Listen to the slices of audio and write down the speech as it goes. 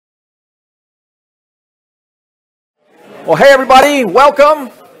Well, hey everybody,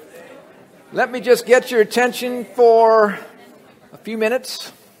 welcome. Let me just get your attention for a few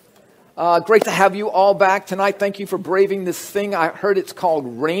minutes. Great to have you all back tonight. Thank you for braving this thing. I heard it's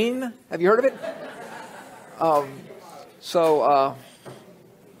called rain. Have you heard of it?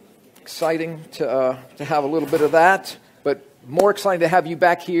 Exciting to have a little bit of that, but more exciting to have you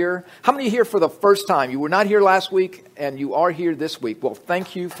back here. How many are here for the first time? You were not here last week, and you are here this week. Well,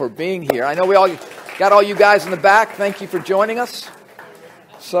 thank you for being here. I know we all got all you guys in the back. Thank you for joining us.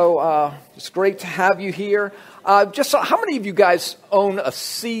 So it's great to have you here. How many of you guys own a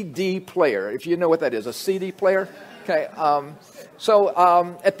CD player? If you know what that is, a CD player. Okay.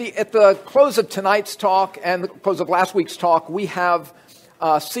 At the close of tonight's talk and the close of last week's talk, we have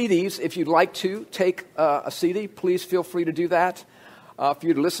CDs. If you'd like to take a CD, please feel free to do that for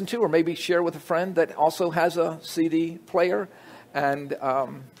you to listen to, or maybe share with a friend that also has a CD player. But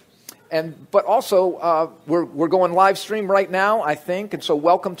also we're going live stream right now, I think, and so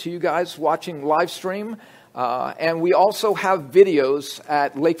welcome to you guys watching live stream. And we also have videos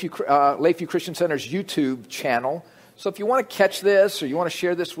at Lakeview Christian Center's YouTube channel. So if you want to catch this or you want to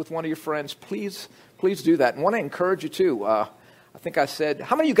share this with one of your friends, please do that. And I want to encourage you too. I think I said,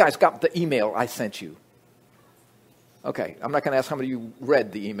 how many of you guys got the email I sent you? Okay, I'm not going to ask how many of you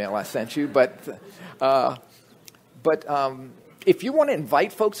read the email I sent you, but if you want to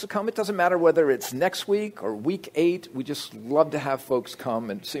invite folks to come, it doesn't matter whether it's next week or week 8. We just love to have folks come,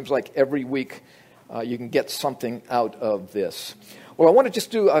 and it seems like every week you can get something out of this. Well, I want to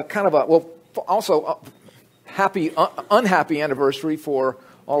just do a kind of unhappy anniversary for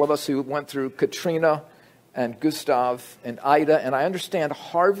all of us who went through Katrina and Gustav and Ida, and I understand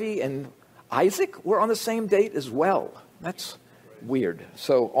Harvey and Isaac were on the same date as well. That's weird.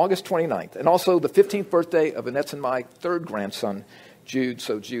 So August 29th, and also the 15th birthday of Annette's and my third grandson, Jude.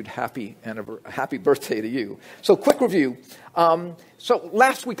 So Jude, happy birthday to you. So quick review. So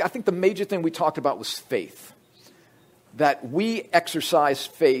last week, I think the major thing we talked about was faith. That we exercise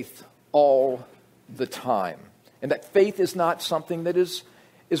faith all the time. And that faith is not something that is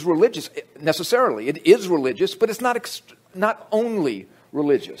religious necessarily. It is religious, but it's not only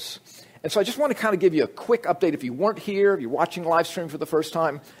religious. And so I just want to kind of give you a quick update. If you weren't here, if you're watching live stream for the first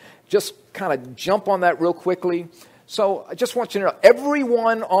time, just kind of jump on that real quickly. So I just want you to know,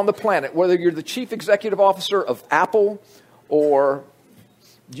 everyone on the planet, whether you're the chief executive officer of Apple or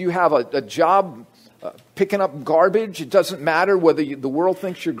you have a job picking up garbage, it doesn't matter whether the world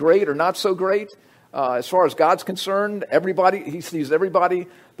thinks you're great or not so great. As far as God's concerned, He sees everybody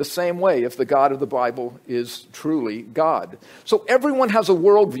the same way if the God of the Bible is truly God. So everyone has a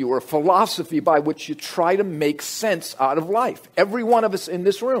worldview or a philosophy by which you try to make sense out of life. Every one of us in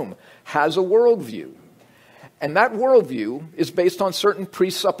this room has a worldview. And that worldview is based on certain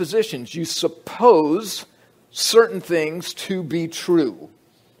presuppositions. You suppose certain things to be true.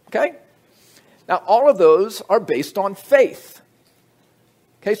 Okay? Now, all of those are based on faith.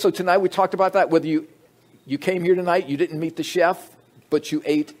 Okay, so tonight we talked about that. Whether you came here tonight, you didn't meet the chef, but you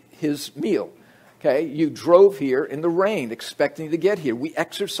ate his meal. Okay, you drove here in the rain expecting to get here. We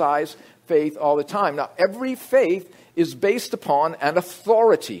exercise faith all the time. Now, every faith is based upon an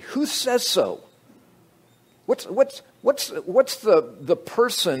authority. Who says so? What's the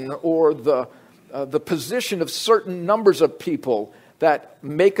person or the position of certain numbers of people that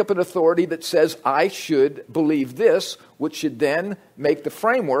make up an authority that says I should believe this, which should then make the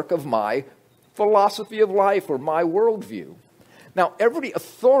framework of my philosophy of life or my worldview. Now, every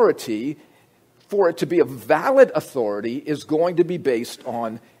authority, for it to be a valid authority, is going to be based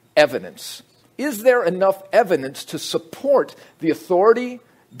on evidence. Is there enough evidence to support the authority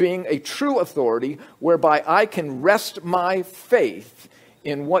being a true authority whereby I can rest my faith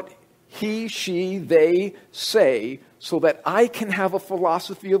in what he, she, they say, so that I can have a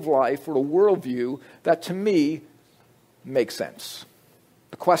philosophy of life or a worldview that to me makes sense?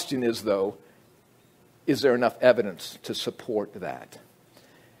 The question is, though, is there enough evidence to support that?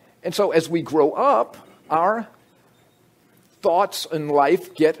 And so as we grow up, our thoughts in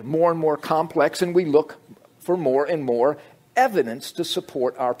life get more and more complex, and we look for more and more evidence to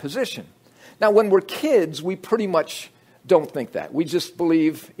support our position. Now, when we're kids, we pretty much don't think that. We just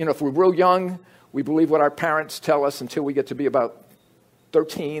believe, if we're real young, we believe what our parents tell us until we get to be about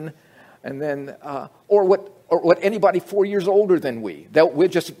 13, and then, or what anybody 4 years older than we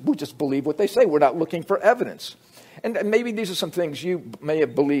just believe what they say. We're not looking for evidence. And maybe these are some things you may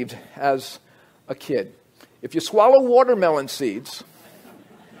have believed as a kid. If you swallow watermelon seeds,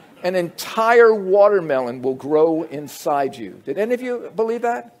 an entire watermelon will grow inside you. Did any of you believe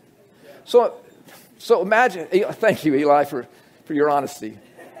that? So imagine, thank you, Eli, for your honesty.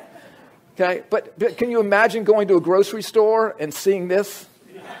 Okay, but can you imagine going to a grocery store and seeing this?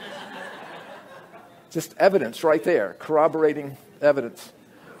 Just evidence right there, corroborating evidence.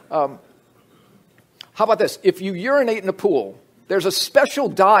 How about this? If you urinate in a pool, there's a special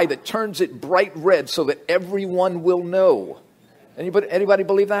dye that turns it bright red so that everyone will know. Anybody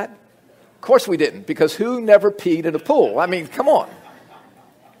believe that? Of course we didn't, because who never peed in a pool? I mean, come on.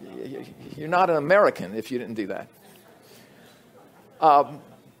 You're not an American if you didn't do that.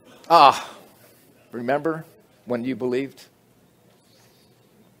 Remember when you believed?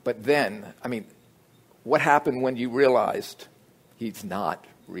 But then, I mean, what happened when you realized he's not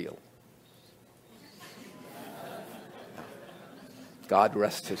real? God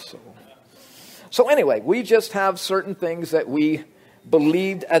rest his soul. So anyway, we just have certain things that we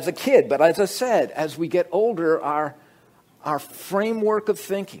believed as a kid. But as I said, as we get older, our framework of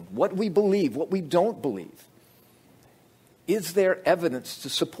thinking, what we believe, what we don't believe, is there evidence to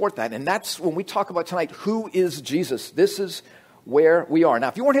support that? And that's when we talk about tonight, who is Jesus? This is where we are. Now,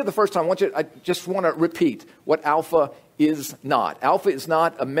 if you weren't here the first time, I just want to repeat what Alpha is not. Alpha is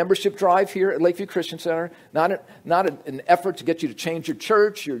not a membership drive here at Lakeview Christian Center, not an effort to get you to change your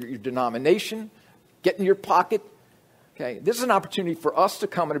church, your denomination, get in your pocket. Okay, this is an opportunity for us to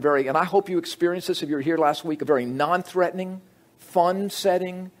come in and I hope you experienced this if you were here last week, a very non-threatening, fun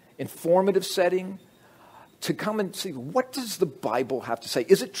setting, informative setting, to come and see, what does the Bible have to say?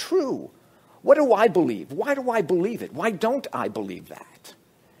 Is it true? What do I believe? Why do I believe it? Why don't I believe that?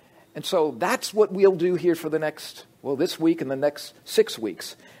 And so that's what we'll do here for this week and the next 6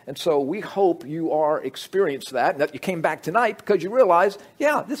 weeks. And so we hope you are experiencing that, and that you came back tonight because you realized,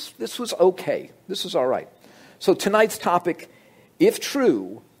 yeah, this was okay. This is all right. So tonight's topic, if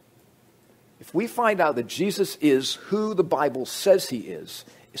true, if we find out that Jesus is who the Bible says he is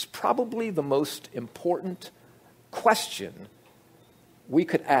probably the most important question we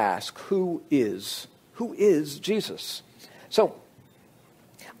could ask. Who is Jesus? So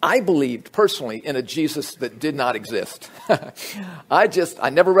I believed personally in a Jesus that did not exist. I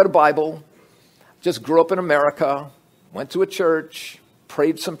never read a Bible, just grew up in America, went to a church,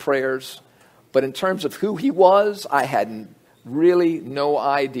 prayed some prayers, but in terms of who he was, I had really no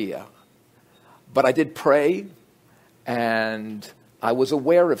idea. But I did pray, and I was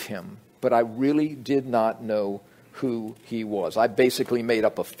aware of him, but I really did not know who he was. I basically made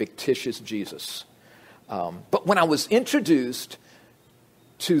up a fictitious Jesus. But when I was introduced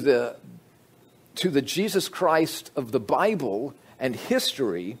to the Jesus Christ of the Bible and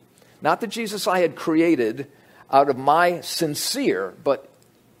history, not the Jesus I had created out of my sincere but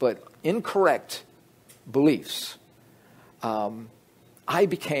incorrect beliefs, I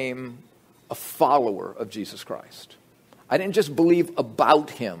became a follower of Jesus Christ. I didn't just believe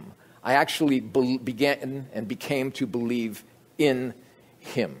about him. I actually began and became to believe in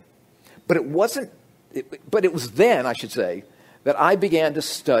him. But it was then, I should say, that I began to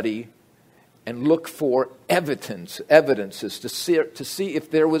study and look for evidences to see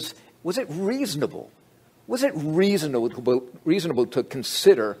if there was it reasonable? Was it reasonable to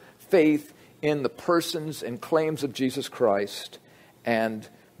consider faith in the persons and claims of Jesus Christ and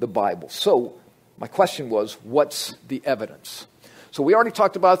the Bible? So my question was, what's the evidence? So we already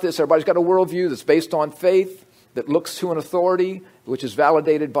talked about this. Everybody's got a worldview that's based on faith, that looks to an authority, which is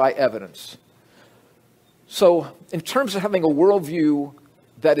validated by evidence. So in terms of having a worldview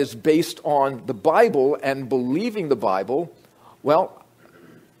that is based on the Bible and believing the Bible, well,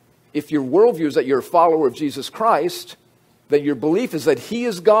 if your worldview is that you're a follower of Jesus Christ, then your belief is that he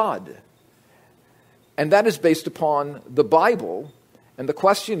is God. And that is based upon the Bible. And the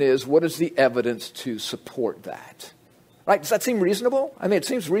question is, what is the evidence to support that? Right? Does that seem reasonable? I mean, it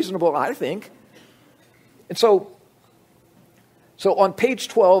seems reasonable, I think. And so on page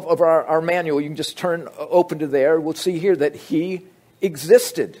 12 of our manual, you can just open to there. We'll see here that he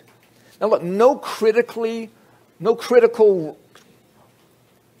existed. Now look, no critical,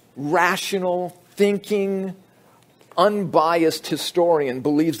 rational, thinking, unbiased historian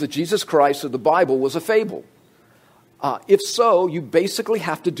believes that Jesus Christ of the Bible was a fable. If so, you basically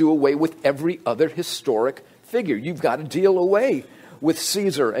have to do away with every other historic figure. You've got to deal away with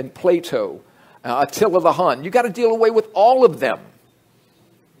Caesar and Plato, Attila the Hun. You've got to deal away with all of them.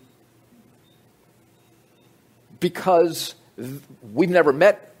 Because we've never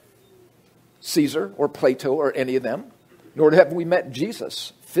met Caesar or Plato or any of them, nor have we met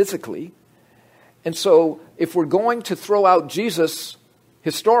Jesus physically. And so if we're going to throw out Jesus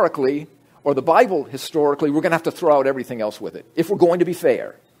historically, or the Bible historically, we're going to have to throw out everything else with it, if we're going to be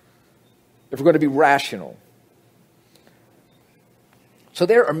fair, if we're going to be rational. So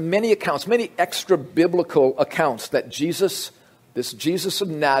there are many accounts, many extra biblical accounts that Jesus This Jesus of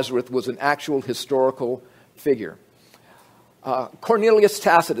Nazareth was an actual historical figure. Cornelius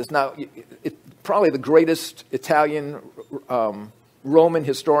Tacitus, now probably the greatest Italian Roman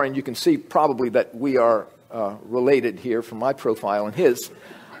historian. You can see probably that we are related here from my profile and his.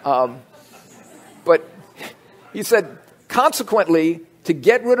 But he said, consequently, to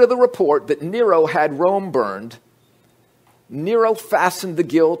get rid of the report that Nero had Rome burned, Nero fastened the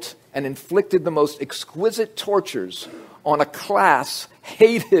guilt and inflicted the most exquisite tortures on a class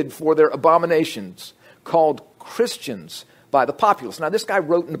hated for their abominations, called Christians by the populace. Now, this guy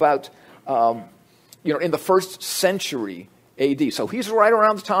wrote in about, in the first century A.D., so he's right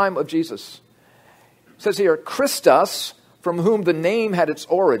around the time of Jesus. It says here, Christus, from whom the name had its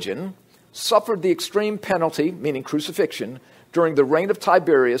origin, suffered the extreme penalty, meaning crucifixion, during the reign of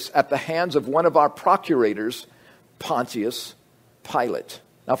Tiberius at the hands of one of our procurators, Pontius Pilate.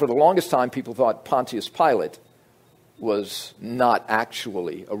 Now, for the longest time, people thought Pontius Pilate was not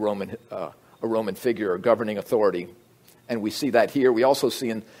actually a Roman figure or governing authority, and we see that here. We also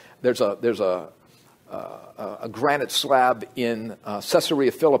see there's a granite slab in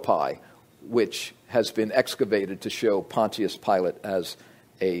Caesarea Philippi, which has been excavated to show Pontius Pilate as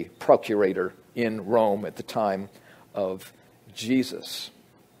a procurator in Rome at the time of Jesus.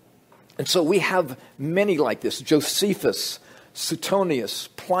 And so we have many like this: Josephus, Suetonius,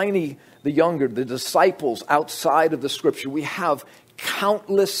 Pliny the Younger, the disciples outside of the Scripture. We have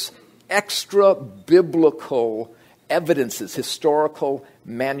countless extra-biblical evidences, historical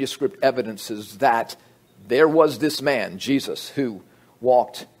manuscript evidences that there was this man, Jesus, who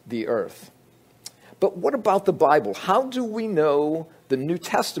walked the earth. But what about the Bible? How do we know the New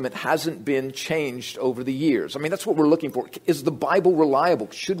Testament hasn't been changed over the years? I mean, that's what we're looking for. Is the Bible reliable?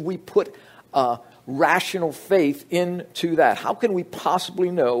 Should we put rational faith into that? How can we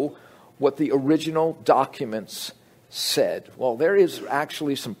possibly know what the original documents said? Well, there is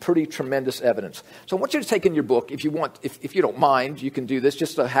actually some pretty tremendous evidence. So I want you to take in your book, if you want, if you don't mind, you can do this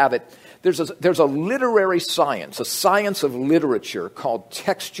just to have it. There's a literary science, a science of literature called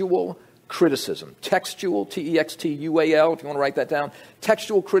textual criticism. Textual, Textual, if you want to write that down.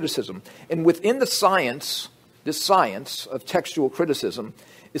 Textual criticism. And within the science, this science of textual criticism,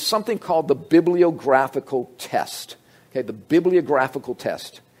 is something called the bibliographical test. Okay, the bibliographical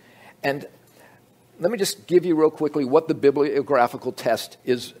test. And let me just give you real quickly what the bibliographical test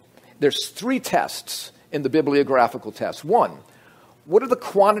is. There's 3 tests in the bibliographical test. 1, what are the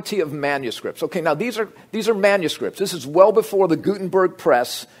quantity of manuscripts? Okay, now these are manuscripts. This is well before the Gutenberg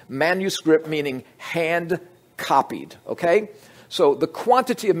press. Manuscript meaning hand copied, okay? So the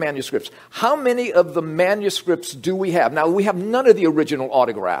quantity of manuscripts. How many of the manuscripts do we have? Now, we have none of the original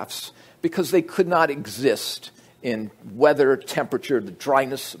autographs because they could not exist in weather, temperature, the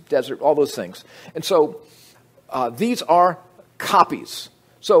dryness of desert, all those things. And so these are copies.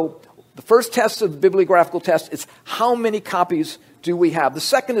 So the first test of the bibliographical test is how many copies do we have? The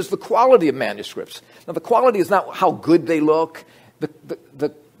second is the quality of manuscripts. Now, the quality is not how good they look.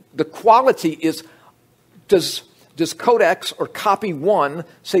 The quality is, does Codex or Copy 1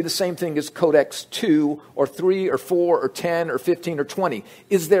 say the same thing as Codex 2 or 3 or 4 or 10 or 15 or 20?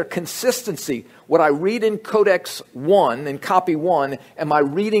 Is there consistency? What I read in Codex 1, in Copy 1, am I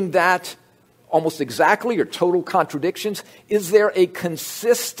reading that almost exactly or total contradictions? Is there a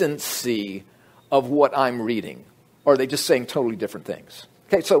consistency of what I'm reading? Or are they just saying totally different things?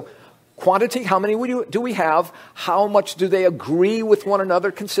 Okay, so quantity, how many do we have? How much do they agree with one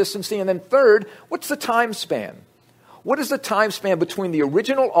another? Consistency. And then third, what's the time span? What is the time span between the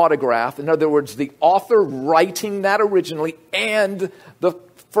original autograph, in other words, the author writing that originally, and the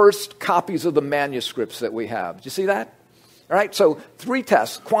first copies of the manuscripts that we have? Do you see that? All right, so 3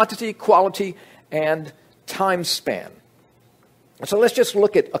 tests: quantity, quality, and time span. So let's just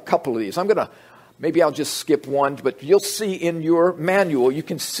look at a couple of these. Maybe I'll just skip one, but you'll see in your manual, you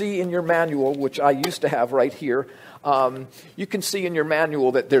can see in your manual, which I used to have right here, you can see in your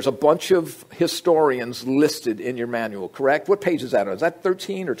manual that there's a bunch of historians listed in your manual, correct? What page is that on? Is that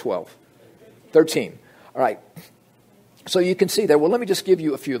 13 or 12? 13. All right. So you can see there. Well, let me just give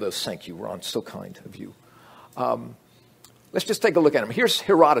you a few of those. Thank you, Ron. So kind of you. Let's just take a look at him. Here's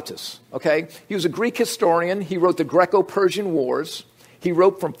Herodotus, okay? He was a Greek historian. He wrote the Greco-Persian Wars. He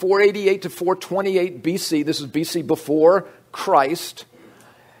wrote from 488 to 428 BC. This is BC before Christ.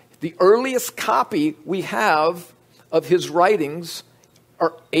 The earliest copy we have of his writings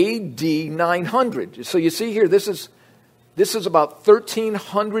are AD 900. So you see here, this is about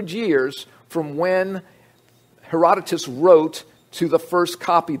 1,300 years from when Herodotus wrote to the first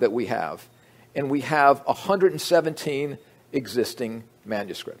copy that we have. And we have 117 existing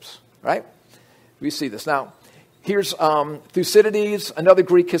manuscripts, right? We see this. Now, Here's Thucydides, another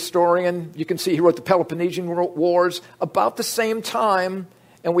Greek historian. You can see he wrote the Peloponnesian Wars about the same time,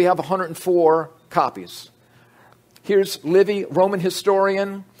 and we have 104 copies. Here's Livy, Roman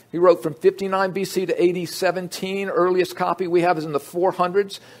historian. He wrote from 59 BC to AD 17. Earliest copy we have is in the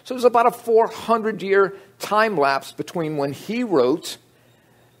 400s. So there's about a 400-year time lapse between when he wrote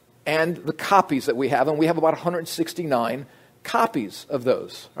and the copies that we have, and we have about 169 copies of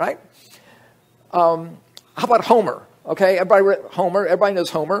those, right? How about Homer? Okay, everybody read Homer. Everybody knows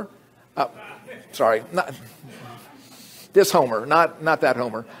Homer. Sorry, not this Homer, not that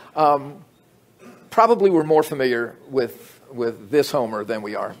Homer. Probably we're more familiar with this Homer than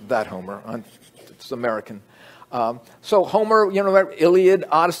we are that Homer. It's American. So Homer, Iliad,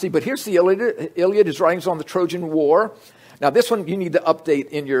 Odyssey. But here's the Iliad, his writings on the Trojan War. Now this one you need to update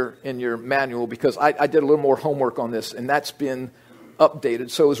in your manual because I did a little more homework on this, and that's been updated.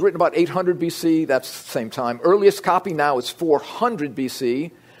 So it was written about 800 BC. That's the same time. Earliest copy now is 400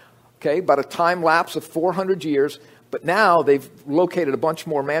 BC. Okay, about a time lapse of 400 years. But now they've located a bunch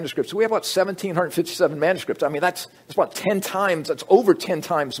more manuscripts. So we have about 1,757 manuscripts. I mean, that's about 10 times, that's over 10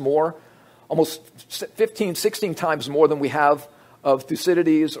 times more, almost 15, 16 times more than we have of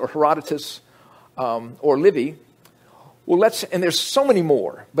Thucydides or Herodotus or Livy. Well, and there's so many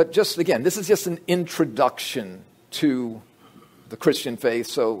more. But just, again, this is just an introduction to the Christian faith,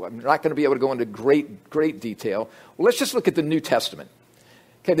 so I'm not going to be able to go into great detail. Well, let's just look at the New Testament.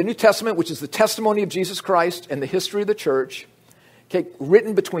 Okay, the New Testament, which is the testimony of Jesus Christ and the history of the church, okay,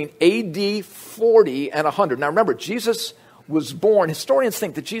 written between AD 40 and 100. Now remember, Jesus was born, historians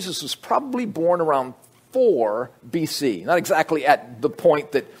think that Jesus was probably born around 4 BC, not exactly at the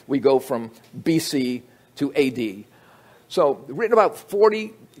point that we go from BC to AD. So written about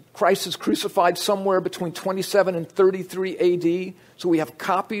 40, Christ is crucified somewhere between 27 and 33 AD. So we have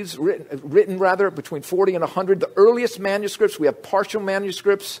copies written between 40 and 100. The earliest manuscripts, we have partial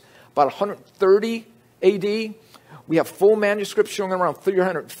manuscripts about 130 AD. We have full manuscripts showing around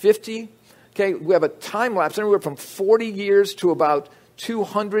 350. Okay, we have a time lapse anywhere from 40 years to about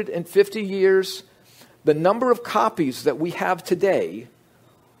 250 years. The number of copies that we have today,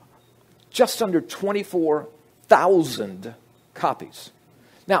 just under 24,000 copies.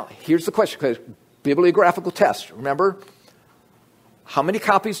 Now, here's the question, because bibliographical test. Remember, how many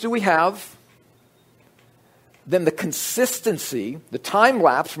copies do we have? Then the consistency, the time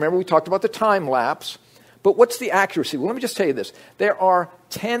lapse. Remember, we talked about the time lapse. But what's the accuracy? Well, let me just tell you this. There are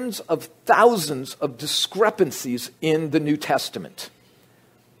tens of thousands of discrepancies in the New Testament.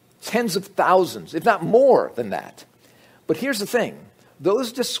 Tens of thousands, if not more than that. But here's the thing.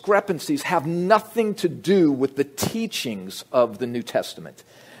 Those discrepancies have nothing to do with the teachings of the New Testament.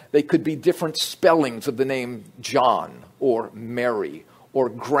 They could be different spellings of the name John or Mary or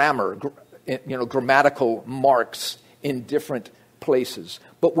grammatical marks in different places.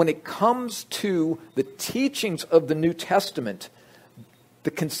 But when it comes to the teachings of the New Testament,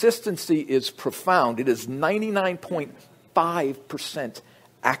 the consistency is profound. It is 99.5%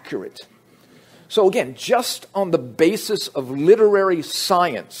 accurate. So again, just on the basis of literary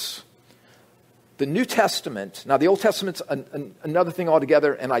science, the New Testament, now the Old Testament's another thing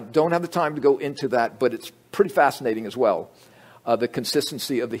altogether, and I don't have the time to go into that, but it's pretty fascinating as well, the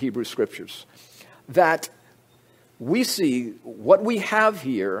consistency of the Hebrew Scriptures. That we see what we have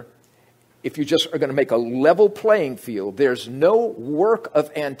here, if you just are going to make a level playing field, there's no work of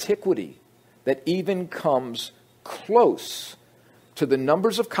antiquity that even comes close to the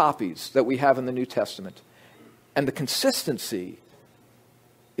numbers of copies that we have in the New Testament. And the consistency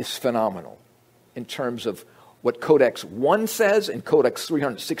is phenomenal in terms of what Codex 1 says and Codex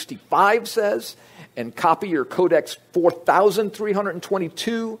 365 says and copy or Codex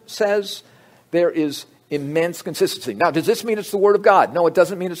 4322 says. There is immense consistency. Now, does this mean it's the Word of God? No, it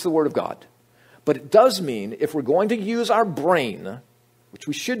doesn't mean it's the Word of God. But it does mean if we're going to use our brain, which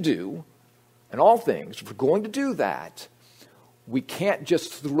we should do in all things, if we're going to do that, we can't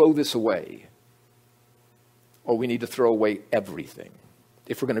just throw this away, or we need to throw away everything,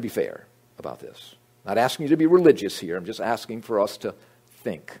 if we're going to be fair about this. Not asking you to be religious here. I'm just asking for us to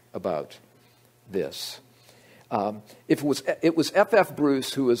think about this. It was F.F.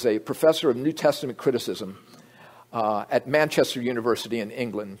 Bruce, who is a professor of New Testament criticism at Manchester University in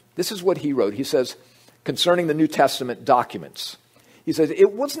England. This is what he wrote. He says, concerning the New Testament documents, he says,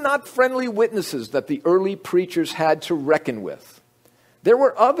 it was not friendly witnesses that the early preachers had to reckon with. There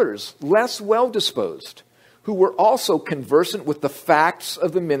were others, less well-disposed, who were also conversant with the facts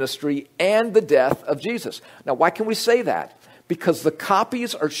of the ministry and the death of Jesus. Now, why can we say that? Because the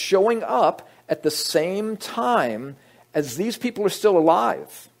copies are showing up at the same time as these people are still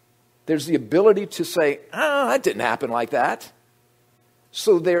alive. there's the ability to say, that didn't happen like that.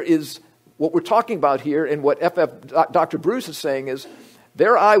 So there is what we're talking about here, and what Dr. Bruce is saying is,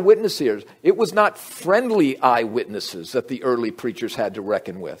 they're eyewitnesses here. It was not friendly eyewitnesses that the early preachers had to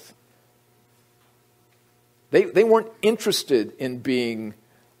reckon with. They weren't interested in being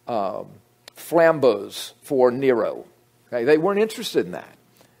flambeaus for Nero. Okay? They weren't interested in that.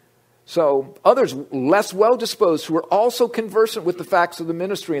 So others, less well-disposed, who were also conversant with the facts of the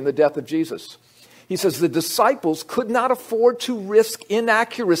ministry and the death of Jesus. He says the disciples could not afford to risk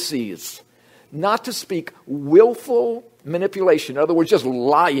inaccuracies, not to speak willful manipulation. In other words, just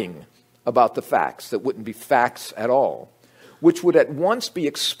lying about the facts that wouldn't be facts at all, which would at once be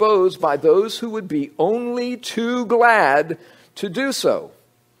exposed by those who would be only too glad to do so.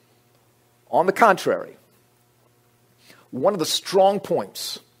 On the contrary, one of the strong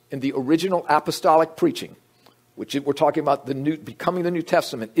points in the original apostolic preaching, which we're talking about becoming the New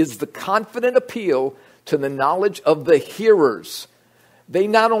Testament, is the confident appeal to the knowledge of the hearers. They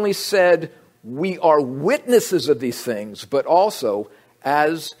not only said, we are witnesses of these things, but also,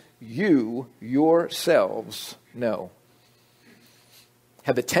 as you yourselves know.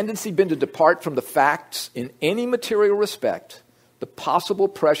 Had the tendency been to depart from the facts in any material respect, the possible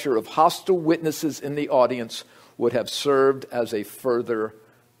pressure of hostile witnesses in the audience would have served as a further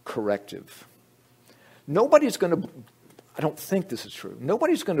corrective. Nobody's going to, I don't think this is true,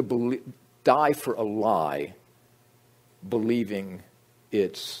 nobody's going to die for a lie believing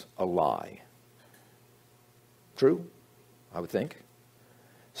it's a lie. True? I would think.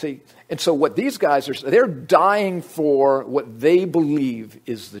 See, and so what these guys are, they're dying for what they believe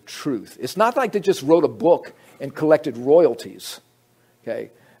is the truth. It's not like they just wrote a book and collected royalties.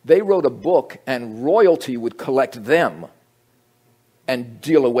 Okay? They wrote a book and royalty would collect them and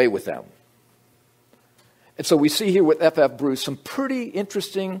deal away with them. And so we see here with F.F. Bruce some pretty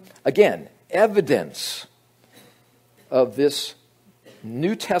interesting, again, evidence of this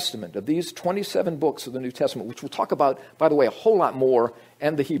New Testament, of these 27 books of the New Testament, which we'll talk about, by the way, a whole lot more,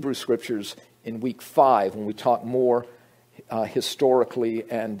 and the Hebrew Scriptures in week 5, when we talk more historically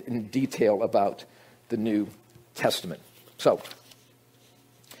and in detail about the New Testament. So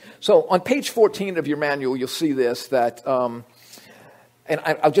on page 14 of your manual, you'll see this, that, and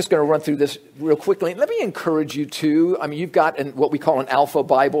I'm just going to run through this real quickly. Let me encourage you to, you've got what we call an Alpha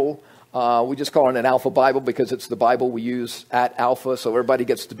Bible. We just call it an Alpha Bible because it's the Bible we use at Alpha, so everybody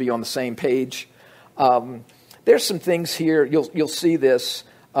gets to be on the same page. There's some things here, you'll see this,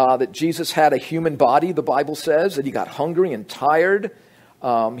 that Jesus had a human body, the Bible says, that he got hungry and tired.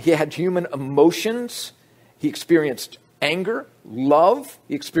 He had human emotions. He experienced anger, love.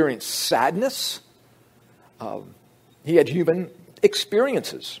 He experienced sadness. He had human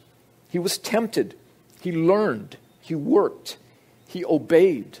experiences. He was tempted. He learned. He worked. He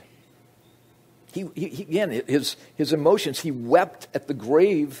obeyed. He again, his emotions, he wept at the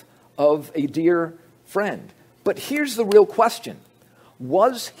grave of a dear friend. But here's the real question.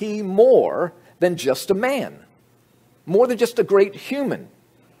 Was he more than just a man? More than just a great human?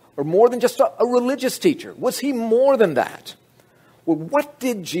 Or more than just a religious teacher? Was he more than that? Well, what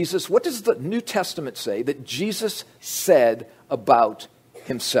does the New Testament say that Jesus said about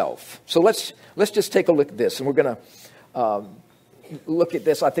himself? So let's just take a look at this. And we're going to look at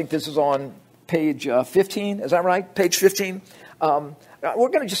this. I think this is on page 15. Is that right? Page 15. We're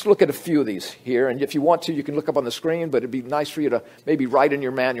going to just look at a few of these here. And if you want to, you can look up on the screen, but it'd be nice for you to maybe write in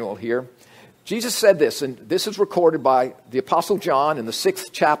your manual here. Jesus said this, and this is recorded by the Apostle John in the 6th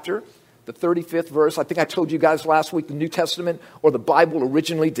chapter, the 35th verse. I think I told you guys last week the New Testament or the Bible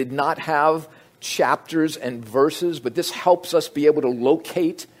originally did not have chapters and verses, but this helps us be able to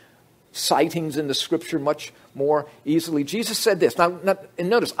locate sightings in the Scripture much more easily. Jesus said this. Now, and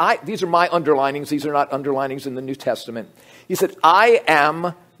notice, these are my underlinings. These are not underlinings in the New Testament. He said, I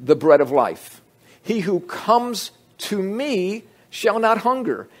am the bread of life. He who comes to me shall not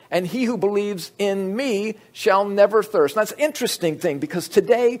hunger, and he who believes in me shall never thirst. Now, that's an interesting thing, because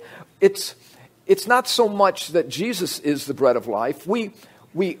today it's not so much that Jesus is the bread of life. Many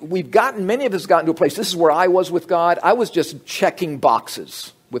of us gotten to a place, this is where I was with God. I was just checking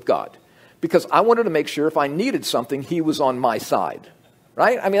boxes with God, because I wanted to make sure if I needed something, he was on my side,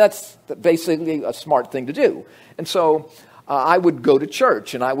 right? That's basically a smart thing to do. And so I would go to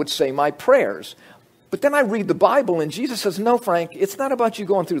church, and I would say my prayers. But then I read the Bible, and Jesus says, no, Frank, it's not about you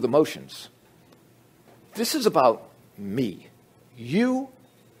going through the motions. This is about me, you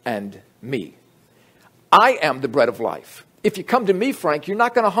and me. I am the bread of life. If you come to me, Frank, you're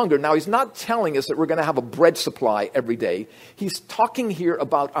not going to hunger. Now, he's not telling us that we're going to have a bread supply every day. He's talking here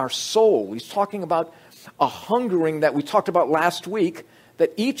about our soul. He's talking about a hungering that we talked about last week,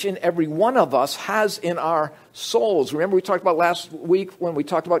 that each and every one of us has in our souls. Remember we talked about last week when we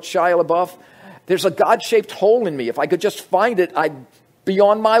talked about Shia LaBeouf? There's a God-shaped hole in me. If I could just find it, I'd be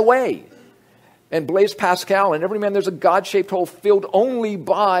on my way. And Blaise Pascal, in every man there's a God-shaped hole filled only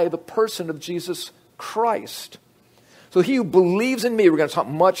by the person of Jesus Christ. So he who believes in me, we're going to talk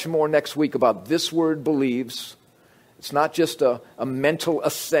much more next week about this word believes. It's not just a mental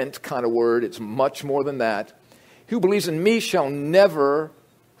assent kind of word. It's much more than that. He who believes in me shall never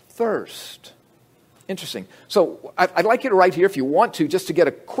thirst. Interesting. So I'd like you to write here, if you want to, just to get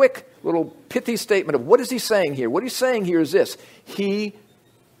a quick little pithy statement of what is he saying here. What he's saying here is this. He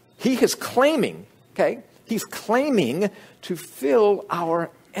is claiming, okay? He's claiming to fill our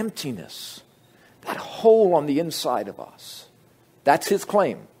emptiness. That hole on the inside of us. That's his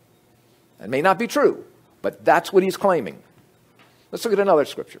claim. It may not be true, but that's what he's claiming. Let's look at another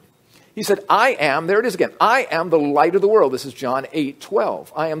scripture. He said, I am, there it is again, I am the light of the world. This is John 8:12.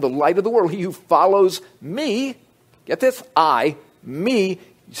 I am the light of the world. He who follows me, get this, me.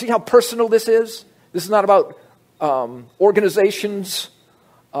 You see how personal this is? This is not about organizations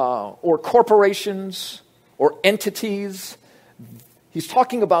or corporations or entities. He's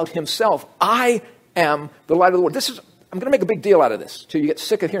talking about himself. I am the light of the world. I'm going to make a big deal out of this till you get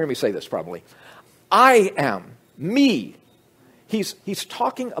sick of hearing me say this probably. I am, me. He's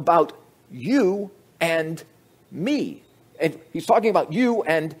talking about you and me. And he's talking about you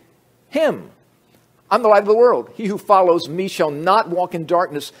and him. I'm the light of the world. He who follows me shall not walk in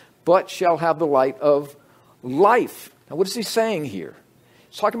darkness, but shall have the light of life. Now, what is he saying here?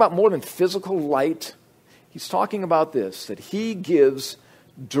 He's talking about more than physical light. He's talking about this, that he gives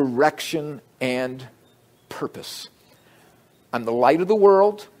direction and purpose. I'm the light of the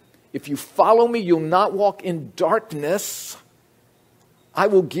world. If you follow me, you'll not walk in darkness. I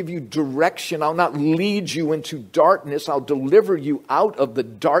will give you direction. I'll not lead you into darkness. I'll deliver you out of the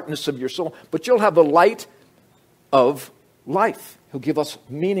darkness of your soul. But you'll have the light of life. He'll give us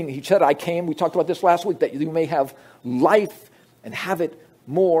meaning. He said, I came, we talked about this last week, that you may have life and have it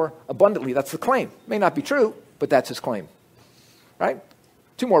more abundantly. That's the claim. It may not be true, but that's his claim. Right?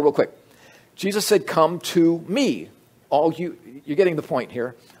 Two more real quick. Jesus said, come to me. All you, you're getting the point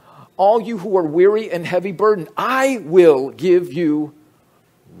here. All you who are weary and heavy burdened, I will give you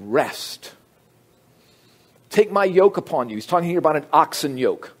rest. Take my yoke upon you. He's talking here about an oxen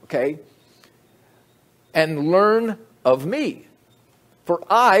yoke, okay? And learn of me. For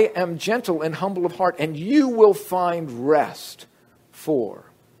I am gentle and humble of heart, and you will find rest for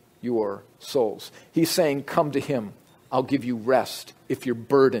your souls. He's saying, come to him. I'll give you rest if you're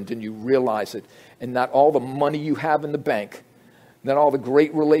burdened and you realize it. And not all the money you have in the bank, not all the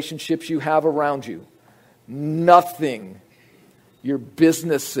great relationships you have around you, nothing, your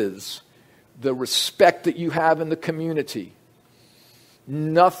businesses, the respect that you have in the community,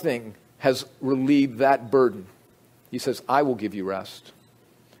 nothing has relieved that burden. He says, I will give you rest.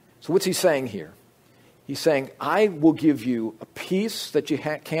 So what's he saying here? He's saying, I will give you a peace that you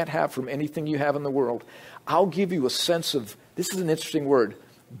can't have from anything you have in the world. I'll give you a sense of, this is an interesting word,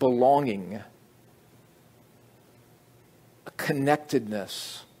 belonging. A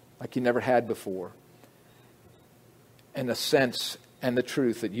connectedness like you never had before. And a sense and the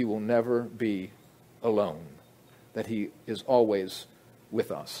truth that you will never be alone. That he is always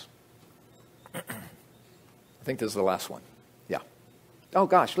with us. I think this is the last one. Yeah. Oh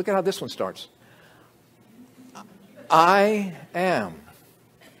gosh, look at how this one starts. I am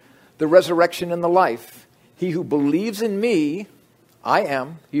the resurrection and the life. He who believes in me, I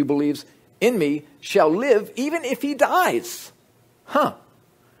am, he who believes in me, shall live even if he dies.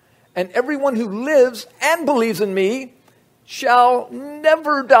 And everyone who lives and believes in me shall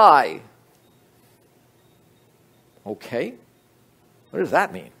never die. Okay. What does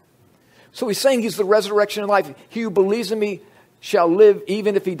that mean? So he's saying he's the resurrection and life. He who believes in me shall live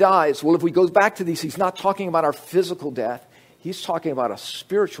even if he dies. Well, if we go back to these, he's not talking about our physical death. He's talking about a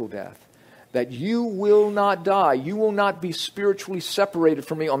spiritual death. That you will not die. You will not be spiritually separated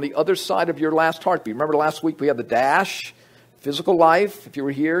from me on the other side of your last heartbeat. Remember last week we had the dash, physical life. If you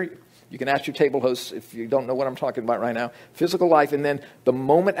were here, you can ask your table hosts if you don't know what I'm talking about right now. Physical life, and then the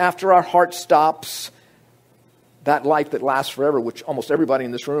moment after our heart stops, that life that lasts forever, which almost everybody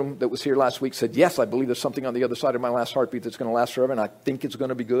in this room that was here last week said, yes, I believe there's something on the other side of my last heartbeat that's going to last forever, and I think it's going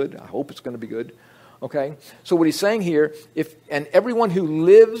to be good. I hope it's going to be good. Okay? So what he's saying here, and everyone who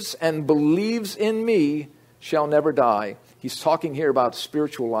lives and believes in me shall never die. He's talking here about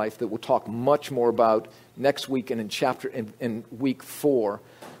spiritual life that we'll talk much more about next week and in week 4.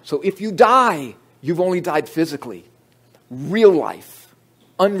 So if you die, you've only died physically. Real life,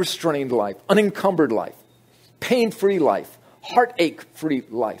 unrestrained life, unencumbered life, pain-free life, heartache-free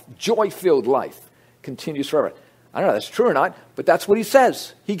life, joy-filled life continues forever. I don't know if that's true or not, but that's what he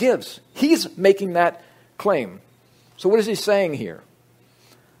says. He gives. He's making that claim. So what is he saying here?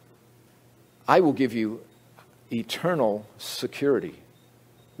 I will give you eternal security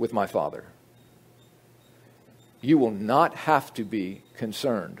with my Father. You will not have to be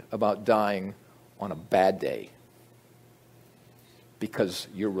concerned about dying on a bad day, because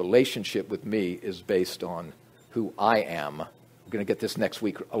your relationship with me is based on who I am. We're going to get this next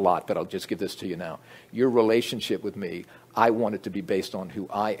week a lot, but I'll just give this to you now. Your relationship with me, I want it to be based on who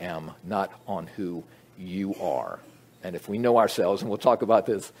I am, not on who you are. And if we know ourselves, and we'll talk about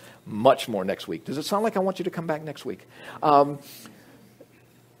this much more next week. Does it sound like I want you to come back next week?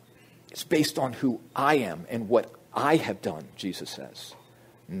 It's based on who I am and what I have done, Jesus says.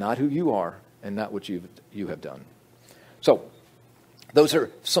 Not who you are and not what you have done. So, those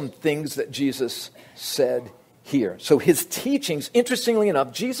are some things that Jesus said here. So his teachings, interestingly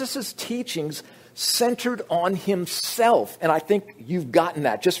enough, Jesus' teachings centered on himself. And I think you've gotten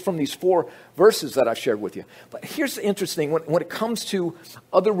that just from these 4 verses that I've shared with you. But here's the interesting, when it comes to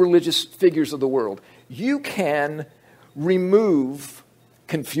other religious figures of the world, you can remove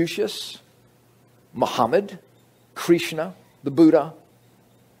Confucius, Muhammad, Krishna, the Buddha.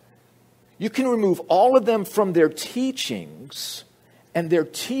 You can remove all of them from their teachings, and their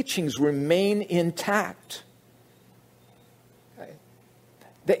teachings remain intact.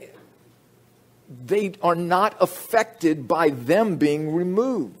 They are not affected by them being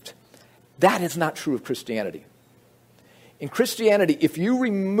removed. That is not true of Christianity. In Christianity, if you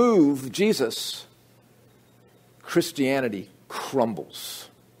remove Jesus, Christianity crumbles.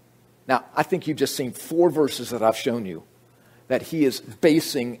 Now, I think you've just seen 4 verses that I've shown you, that he is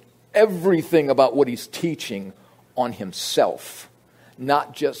basing everything about what he's teaching on himself,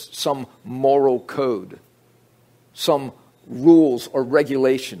 not just some moral code, some rules or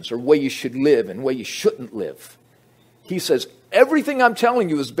regulations or way you should live and way you shouldn't live. He says, everything I'm telling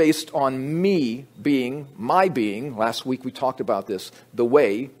you is based on me being, my being. Last week we talked about this, the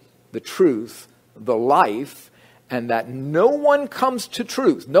way, the truth, the life, and that no one comes to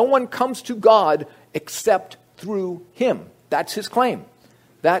truth, no one comes to God except through him. That's his claim.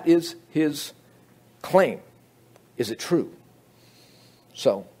 That is his claim. Is it true?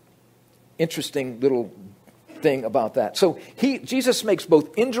 So, interesting little thing about that. So Jesus makes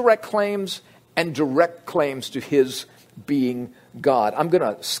both indirect claims and direct claims to his being God. I'm going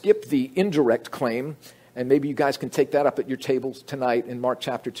to skip the indirect claim, and maybe you guys can take that up at your tables tonight in Mark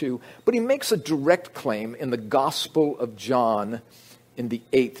chapter 2. But he makes a direct claim in the Gospel of John in the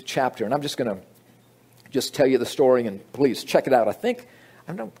 8th chapter. And I'm just going to just tell you the story, and please check it out.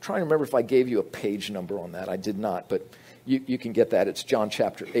 I'm trying to remember if I gave you a page number on that. I did not, but you can get that. It's John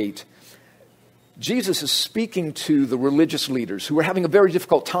chapter 8. Jesus is speaking to the religious leaders who are having a very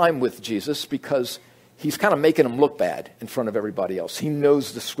difficult time with Jesus because he's kind of making them look bad in front of everybody else. He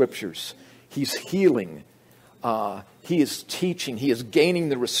knows the scriptures. He's healing. He is teaching. He is gaining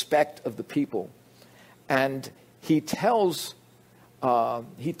the respect of the people. And he tells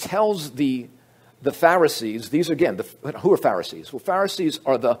the Pharisees, these again, who are Pharisees? Well, Pharisees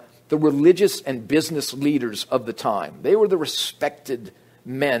are the religious and business leaders of the time. They were the respected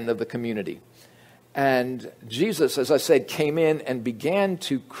men of the community. And Jesus, as I said, came in and began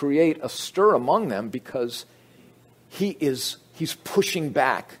to create a stir among them because he's pushing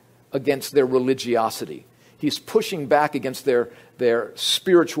back against their religiosity. He's pushing back against their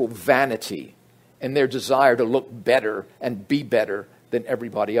spiritual vanity and their desire to look better and be better than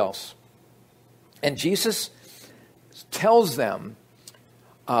everybody else. And Jesus tells them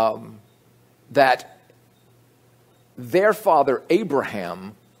that their father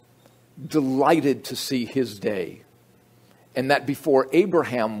Abraham delighted to see his day, and that before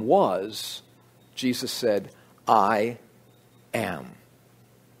Abraham was, Jesus said, I am.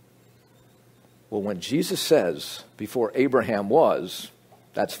 Well, when Jesus says before Abraham was,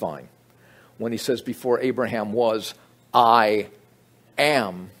 that's fine. When he says before Abraham was, I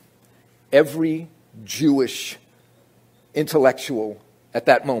am, every Jewish intellectual at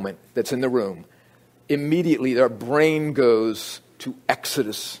that moment that's in the room, immediately their brain goes to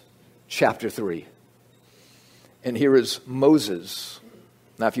Exodus chapter 3. And here is Moses.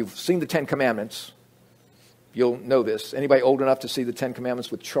 Now, if you've seen the 10 Commandments, you'll know this. Anybody old enough to see the 10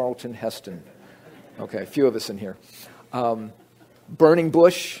 Commandments with Charlton Heston? Okay, a few of us in here. Burning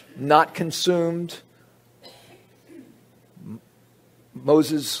bush, not consumed.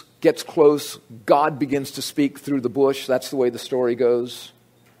 Moses gets close. God begins to speak through the bush. That's the way the story goes.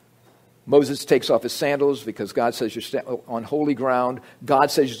 Moses takes off his sandals because God says you're on holy ground. God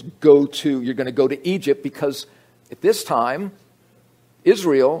says you're going to go to Egypt because At this time,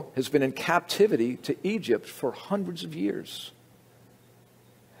 Israel has been in captivity to Egypt for hundreds of years.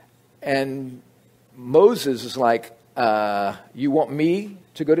 And Moses is like, you want me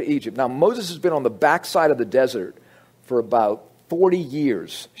to go to Egypt? Now, Moses has been on the backside of the desert for about 40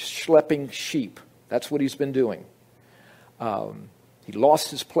 years, schlepping sheep. That's what he's been doing. He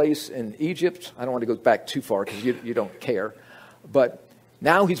lost his place in Egypt. I don't want to go back too far because you don't care. But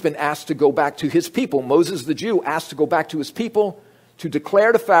now he's been asked to go back to his people. Moses the Jew asked to go back to his people to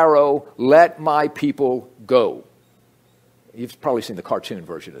declare to Pharaoh, let my people go. You've probably seen the cartoon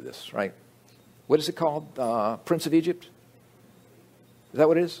version of this, right? What is it called? Prince of Egypt? Is that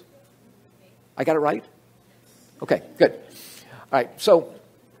what it is? I got it right? Okay, good. All right, so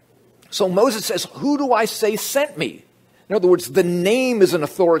Moses says, who do I say sent me? In other words, the name is an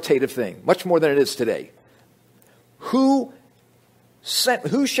authoritative thing, much more than it is today. Who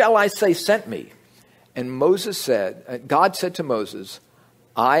shall I say sent me? And Moses said, God said to Moses,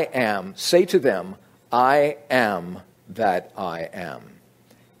 I am, say to them, I am that I am.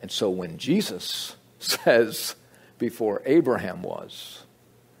 And so when Jesus says, before Abraham was,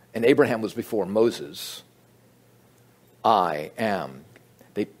 and Abraham was before Moses, I am,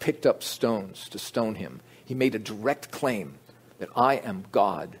 they picked up stones to stone him. He made a direct claim that I am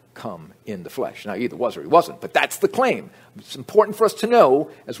God come in the flesh. Now, he either was or he wasn't, but that's the claim. It's important for us to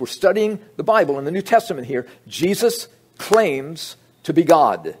know, as we're studying the Bible in the New Testament here, Jesus claims to be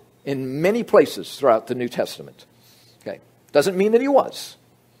God in many places throughout the New Testament. Okay, doesn't mean that he was.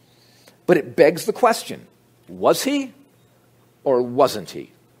 But it begs the question, was he or wasn't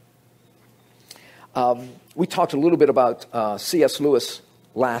he? We talked a little bit about C.S. Lewis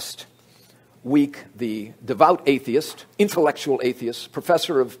last week, the devout atheist, intellectual atheist,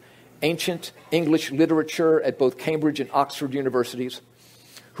 professor of ancient English literature at both Cambridge and Oxford universities,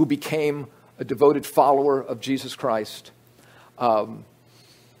 who became a devoted follower of Jesus Christ.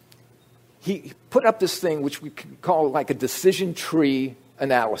 He put up this thing which we can call like a decision tree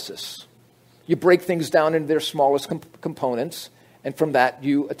analysis. You break things down into their smallest components, and from that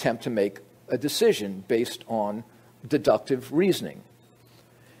you attempt to make a decision based on deductive reasoning.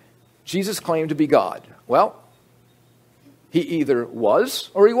 Jesus claimed to be God. Well, he either was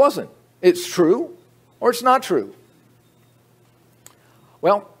or he wasn't. It's true or it's not true.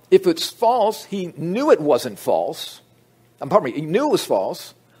 Well, if it's false, he knew it wasn't false. He knew it was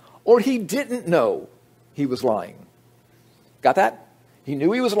false, or he didn't know he was lying. Got that? He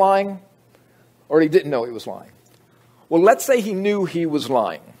knew he was lying, or he didn't know he was lying. Well, let's say he knew he was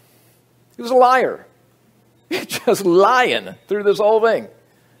lying. He was a liar. Just lying through this whole thing.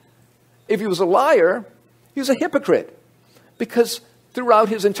 If he was a liar, he was a hypocrite. Because throughout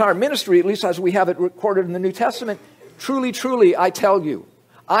his entire ministry, at least as we have it recorded in the New Testament, truly, truly, I tell you,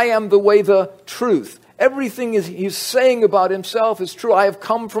 I am the way, the truth. Everything he's saying about himself is true. I have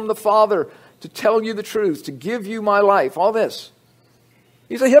come from the Father to tell you the truth, to give you my life, all this.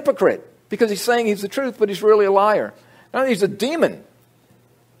 He's a hypocrite because he's saying he's the truth, but he's really a liar. Now, he's a demon.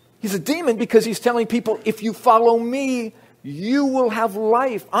 He's a demon because he's telling people, if you follow me, you will have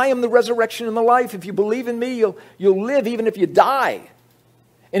life. I am the resurrection and the life. If you believe in me, you'll live even if you die.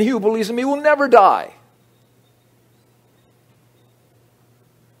 And he who believes in me will never die.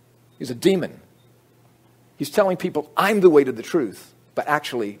 He's a demon. He's telling people, I'm the way to the truth, but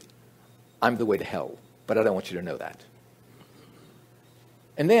actually, I'm the way to hell. But I don't want you to know that.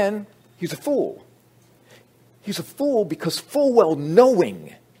 And then, he's a fool. He's a fool because full well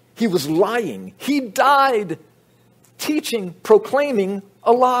knowing he was lying, he died teaching, proclaiming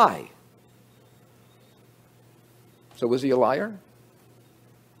a lie. So was he a liar?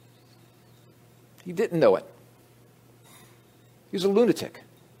 He didn't know it. He was a lunatic.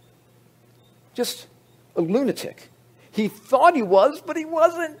 Just a lunatic. He thought he was, but he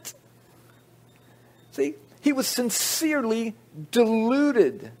wasn't. See, he was sincerely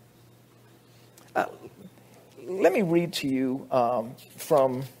deluded. Let me read to you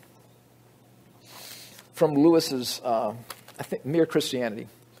from Lewis's, Mere Christianity.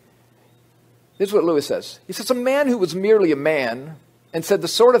 This is what Lewis says. He says, a man who was merely a man and said the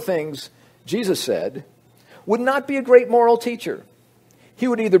sort of things Jesus said would not be a great moral teacher. He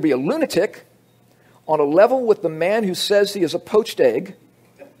would either be a lunatic on a level with the man who says he is a poached egg,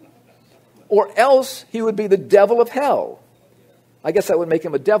 or else he would be the devil of hell. I guess that would make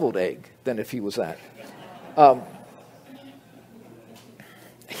him a deviled egg then if he was that.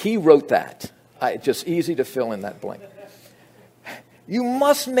 He wrote that. Just easy to fill in that blank. You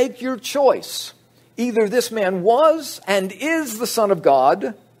must make your choice. Either this man was and is the Son of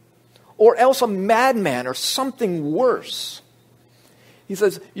God, or else a madman or something worse. He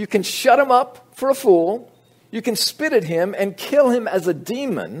says, you can shut him up for a fool. You can spit at him and kill him as a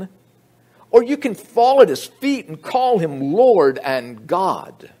demon, or you can fall at his feet and call him Lord and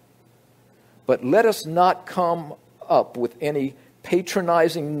God. But let us not come up with any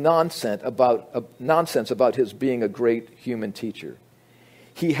patronizing nonsense about his being a great human teacher.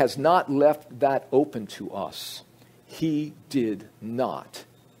 He has not left that open to us. He did not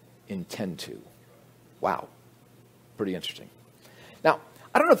intend to. Wow. Pretty interesting. Now,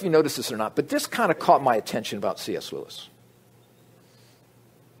 I don't know if you noticed this or not, but this kind of caught my attention about C.S. Lewis.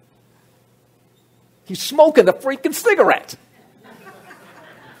 He's smoking a freaking cigarette.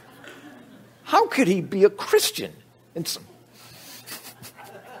 How could he be a Christian?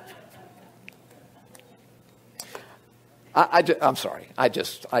 I'm sorry. I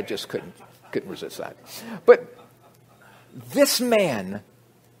just couldn't resist that. But this man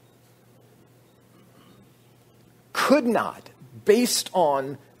could not, based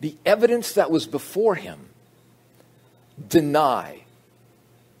on the evidence that was before him, deny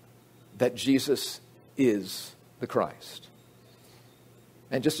that Jesus is the Christ.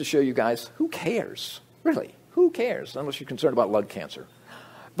 And just to show you guys, who cares? Really, who cares? Unless you're concerned about lung cancer.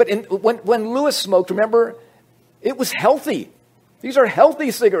 But when Lewis smoked, remember, it was healthy. These are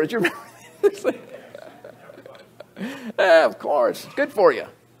healthy cigarettes. You remember? Yeah, of course. It's good for you.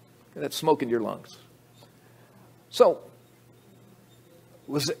 Get that smoke in your lungs. So,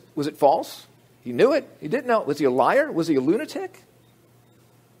 was it false? He knew it. He didn't know. Was he a liar? Was he a lunatic?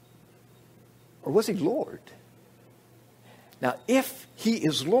 Or was he Lord? Now, if he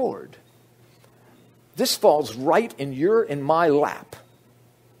is Lord, this falls right in your and my lap.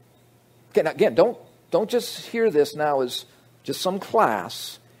 Again, don't just hear this now as just some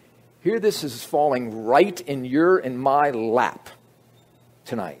class. Hear this as falling right in your and my lap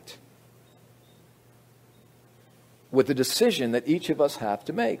tonight. With the decision that each of us have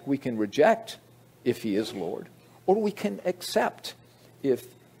to make. We can reject if he is Lord, or we can accept if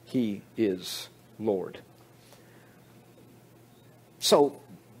he is Lord. So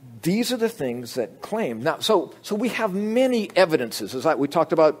these are the things that claim. Now, so we have many evidences. As we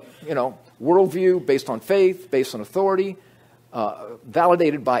talked about, worldview based on faith, based on authority,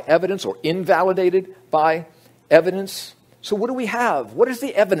 validated by evidence or invalidated by evidence. So what do we have? What is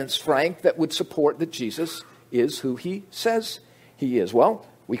the evidence, Frank, that would support that Jesus is who he says he is? Well,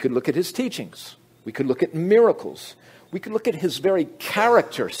 we could look at his teachings. We could look at miracles. We could look at his very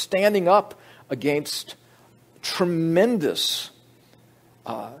character standing up against tremendous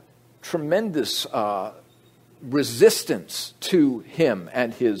resistance to him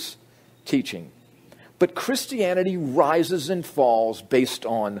and his teaching. But Christianity rises and falls based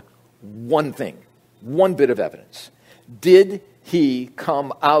on one thing, one bit of evidence. Did he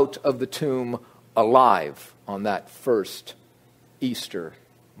come out of the tomb alive on that first Easter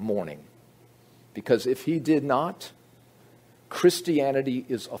morning? Because if he did not, Christianity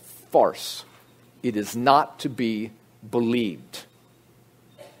is a farce. It is not to be believed.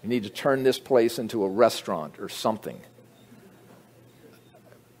 You need to turn this place into a restaurant or something.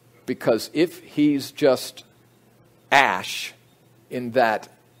 Because if he's just ash in that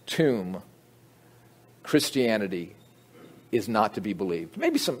tomb, Christianity is not to be believed.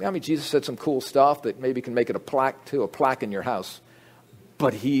 Jesus said some cool stuff that maybe can make it a plaque in your house.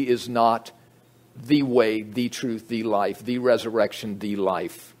 But he is not the way, the truth, the life, the resurrection, the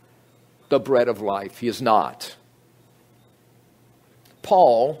life, the bread of life. He is not.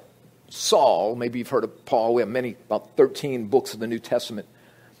 Saul, maybe you've heard of Paul. We have about 13 books of the New Testament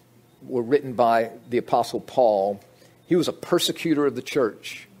were written by the Apostle Paul. He was a persecutor of the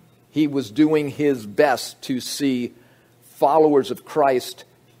church. He was doing his best to see followers of Christ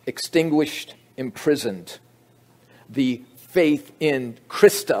extinguished, imprisoned. The faith in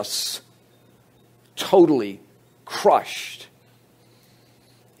Christus totally crushed.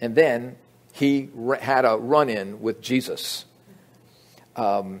 And then he had a run-in with Jesus.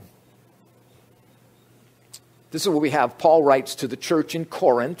 This is what we have. Paul writes to the church in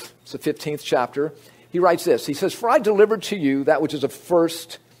Corinth. It's the 15th chapter. He writes this. He says, "For I delivered to you that which is of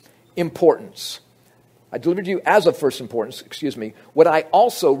first importance." I delivered to you as of first importance, what I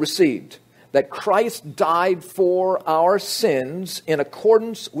also received, that Christ died for our sins in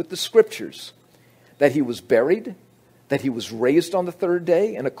accordance with the Scriptures, that he was buried, that he was raised on the third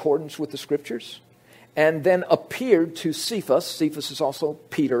day in accordance with the Scriptures, and then appeared to Cephas. Cephas is also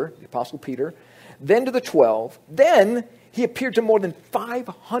Peter, the Apostle Peter. Then to the 12. Then he appeared to more than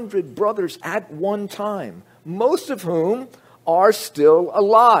 500 brothers at one time, most of whom are still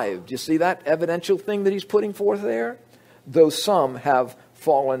alive. Do you see that evidential thing that he's putting forth there? Though some have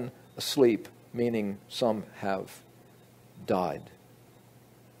fallen asleep, meaning some have died.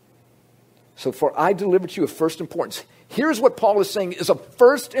 So for I delivered to you of first importance. Here's what Paul is saying is of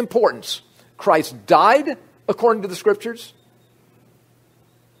first importance. Christ died according to the Scriptures.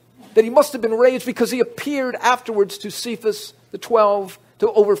 That he must have been raised because he appeared afterwards to Cephas, the 12,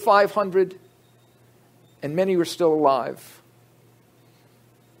 to over 500. And many were still alive.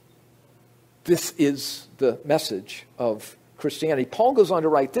 This is the message of Christianity. Paul goes on to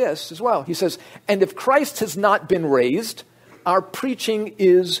write this as well. He says, and if Christ has not been raised, our preaching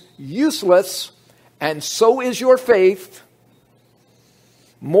is useless, and so is your faith.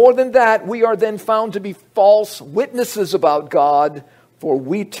 More than that, we are then found to be false witnesses about God, for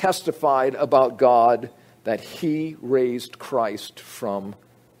we testified about God that he raised Christ from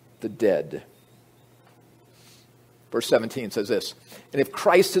the dead. Verse 17 says this, and if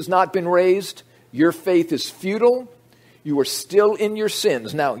Christ has not been raised, your faith is futile. You are still in your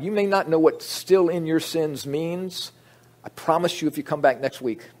sins. Now, you may not know what still in your sins means. I promise you, if you come back next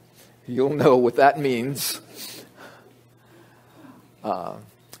week, you'll know what that means.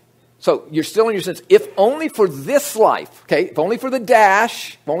 So you're still in your sins. If only for this life, okay, if only for the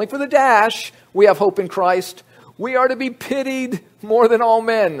dash, we have hope in Christ, we are to be pitied more than all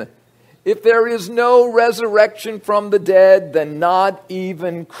men. If there is no resurrection from the dead, then not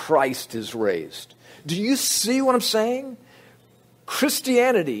even Christ is raised. Do you see what I'm saying?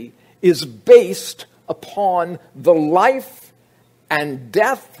 Christianity is based upon the life and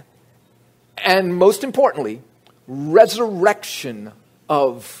death and, most importantly, resurrection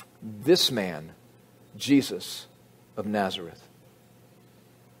of this man, Jesus of Nazareth.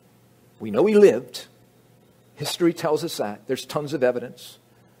 We know he lived. History tells us that. There's tons of evidence.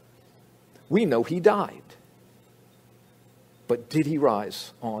 We know he died. But did he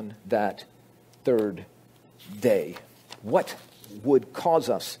rise on that third day? What would cause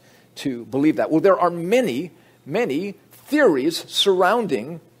us to believe that? Well, there are many, many theories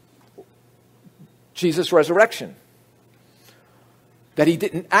surrounding Jesus' resurrection. That he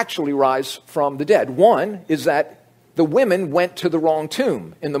didn't actually rise from the dead. One is that the women went to the wrong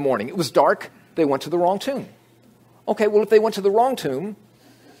tomb in the morning. It was dark. They went to the wrong tomb. Okay, well, if they went to the wrong tomb,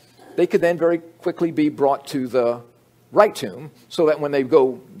 they could then very quickly be brought to the right tomb, so that when they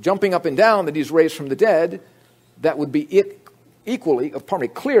go jumping up and down that he's raised from the dead, that would be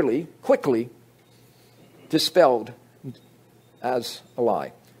clearly, quickly dispelled as a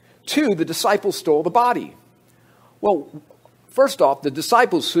lie. Two, the disciples stole the body. Well, first off, the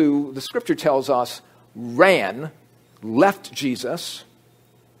disciples who the Scripture tells us left Jesus,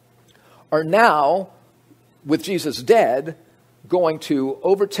 are now, with Jesus dead, going to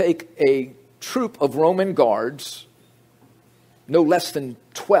overtake a troop of Roman guards, no less than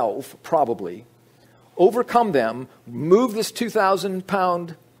 12 probably, overcome them, move this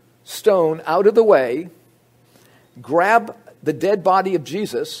 2,000-pound stone out of the way, grab the dead body of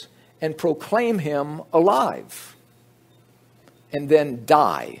Jesus, and proclaim him alive. And then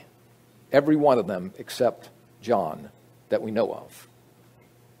die, every one of them except John that we know of.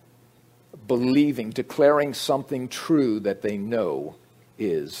 Believing, declaring something true that they know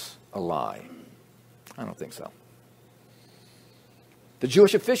is a lie. I don't think so. The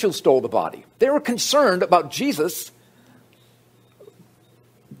Jewish officials stole the body. They were concerned about Jesus,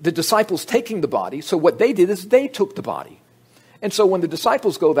 the disciples taking the body, so what they did is they took the body. And so when the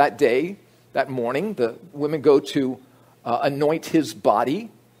disciples go that day, that morning, the women go to anoint his body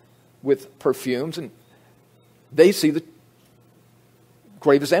with perfumes, and they see the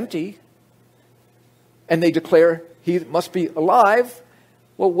grave is empty, and they declare he must be alive.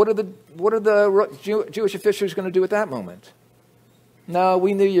 Well, what are the Jewish officials going to do at that moment? No,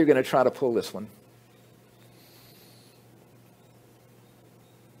 we knew you were going to try to pull this one.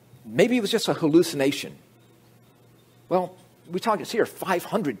 Maybe it was just a hallucination. Well, we talk here,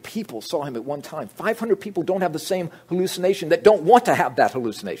 500 people saw him at one time. 500 people don't have the same hallucination that don't want to have that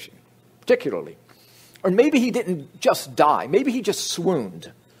hallucination, particularly. Or maybe he didn't just die. Maybe he just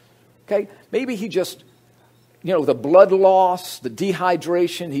swooned. Okay? Maybe he just, the blood loss, the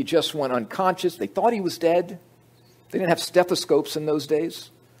dehydration, he just went unconscious. They thought he was dead. They didn't have stethoscopes in those days.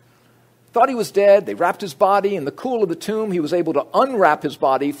 Thought he was dead. They wrapped his body in the cool of the tomb. He was able to unwrap his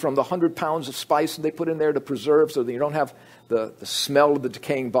body from the 100 pounds of spice that they put in there to preserve so that you don't have the smell of the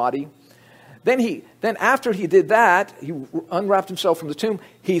decaying body. Then after he did that, he unwrapped himself from the tomb.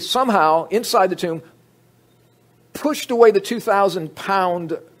 He somehow, inside the tomb, pushed away the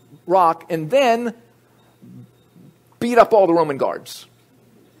 2,000-pound rock and then beat up all the Roman guards.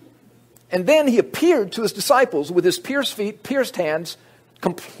 And then he appeared to his disciples with his pierced feet, pierced hands,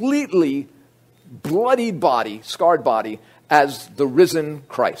 completely bloodied body, scarred body, as the risen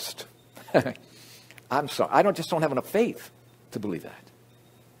Christ. I'm sorry, I just don't have enough faith to believe that.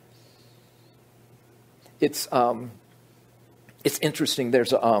 it's interesting.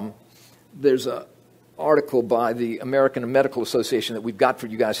 There's a article by the American Medical Association that we've got for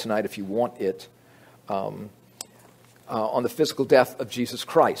you guys tonight if you want it, on the physical death of Jesus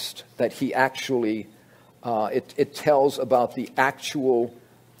Christ, that he actually, it tells about the actual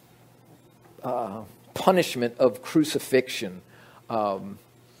punishment of crucifixion. I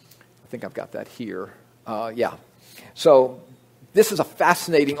think I've got that here. Yeah. So this is a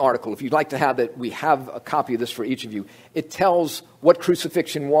fascinating article. If you'd like to have that, we have a copy of this for each of you. It tells what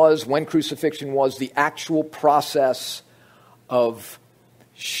crucifixion was, when crucifixion was, the actual process of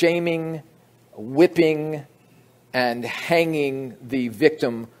shaming, whipping, and hanging the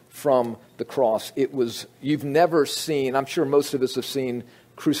victim from the cross. It was, you've never seen, I'm sure most of us have seen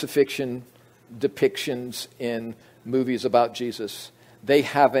crucifixion depictions in movies about Jesus. They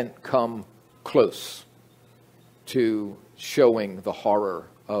haven't come close to showing the horror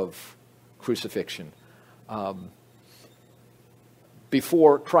of crucifixion.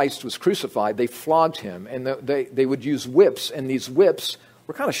 Before Christ was crucified, they flogged him, and they would use whips, and these whips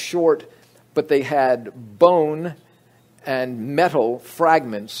were kind of short, but they had bone and metal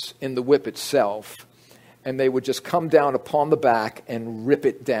fragments in the whip itself, and they would just come down upon the back and rip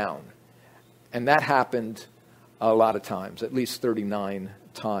it down. And that happened a lot of times, at least 39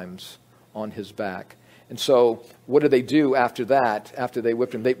 times on his back. And so what did they do after that, after they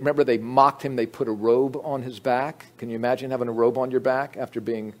whipped him? Remember, they mocked him. They put a robe on his back. Can you imagine having a robe on your back after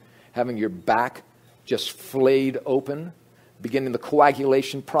having your back just flayed open, beginning the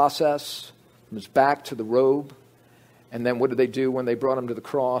coagulation process from his back to the robe? And then what did they do when they brought him to the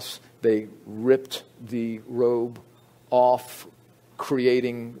cross? They ripped the robe off,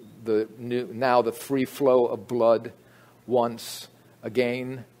 creating now the free flow of blood once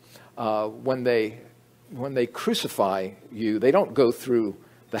again. When they crucify you, they don't go through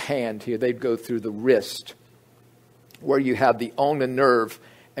the hand here. They'd go through the wrist, where you have the ulnar nerve.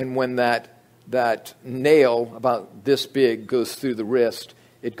 And when that nail about this big goes through the wrist,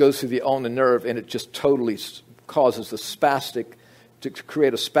 it goes through the ulnar nerve, and it just totally causes to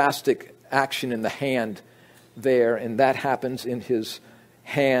create a spastic action in the hand there. And that happens in his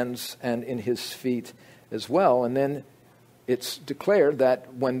hands and in his feet as well. And then it's declared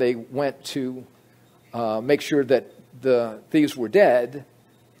that when they went to make sure that the thieves were dead,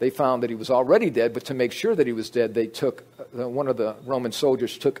 they found that he was already dead. But to make sure that he was dead, they took one of the Roman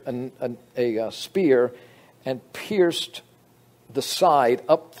soldiers took a spear and pierced the side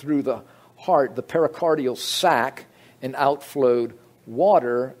up through the heart, the pericardial sac, and outflowed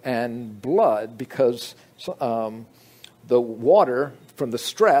water and blood, because the water from the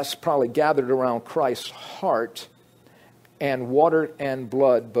stress probably gathered around Christ's heart, and water and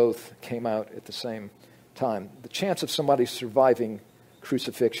blood both came out at the same time. The chance of somebody surviving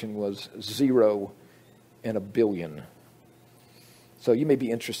crucifixion was 0 in 1 billion. So you may be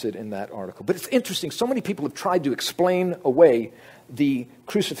interested in that article. But it's interesting. So many people have tried to explain away the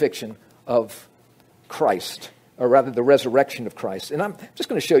crucifixion of Christ, or rather the resurrection of Christ. And I'm just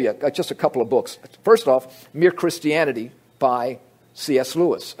going to show you just a couple of books. First off, Mere Christianity by C.S.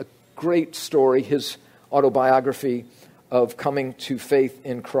 Lewis. A great story, his autobiography of coming to faith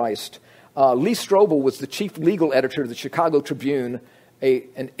in Christ. Lee Strobel was the chief legal editor of the Chicago Tribune,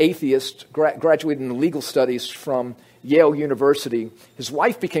 an atheist, graduated in legal studies from Yale University. His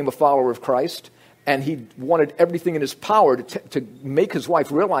wife became a follower of Christ, and he wanted everything in his power to make his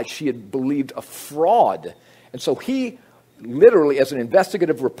wife realize she had believed a fraud. And so he literally, as an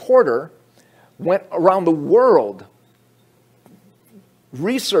investigative reporter, went around the world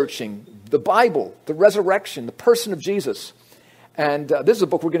researching the Bible, the resurrection, the person of Jesus. And this is a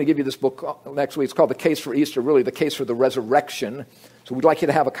book, we're going to give you this book next week. It's called The Case for Easter, really the case for the resurrection. So we'd like you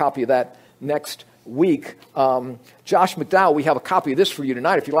to have a copy of that next week. Josh McDowell, we have a copy of this for you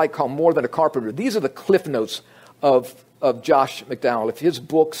tonight. If you like, called More Than a Carpenter. These are the cliff notes of Josh McDowell. If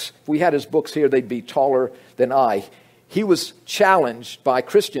we had his books here, they'd be taller than I. He was challenged by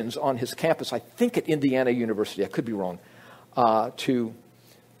Christians on his campus, I think at Indiana University, I could be wrong, to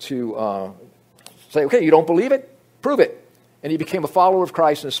say, okay, you don't believe it? Prove it. And he became a follower of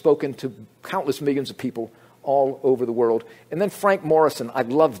Christ and has spoken to countless millions of people all over the world. And then Frank Morrison, I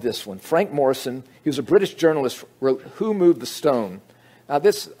love this one. Frank Morrison, he was a British journalist, wrote Who Moved the Stone? Now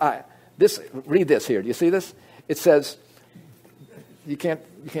read this here. Do you see this? It says, you can't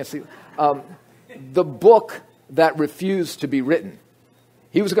see, the book that refused to be written.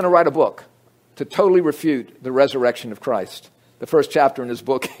 He was going to write a book to totally refute the resurrection of Christ. The first chapter in his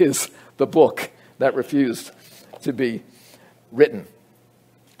book is the book that refused to be written.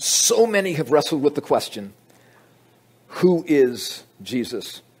 So many have wrestled with the question, who is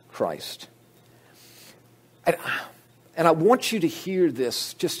Jesus Christ? And I want you to hear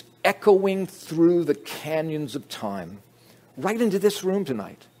this just echoing through the canyons of time, right into this room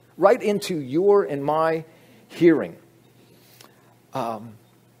tonight, right into your and my hearing.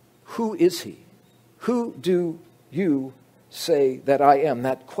 Who is he? Who do you say that I am?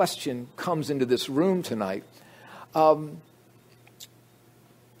 That question comes into this room tonight. As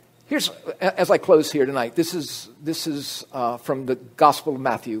I close here tonight, this is from the Gospel of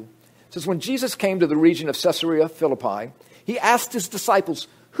Matthew. It says, when Jesus came to the region of Caesarea Philippi, he asked his disciples,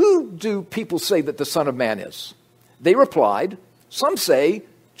 who do people say that the Son of Man is? They replied, some say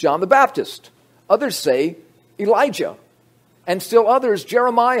John the Baptist, others say Elijah, and still others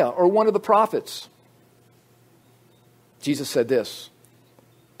Jeremiah or one of the prophets. Jesus said this,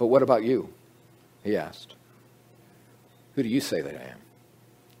 but what about you? He asked. Who do you say that I am?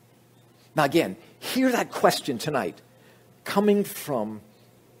 Now again, hear that question tonight coming from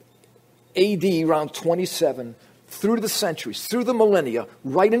AD around 27 through the centuries, through the millennia,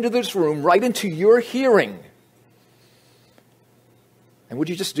 right into this room, right into your hearing. And would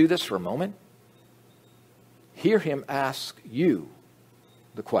you just do this for a moment? Hear him ask you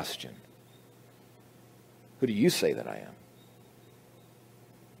the question. Who do you say that I am?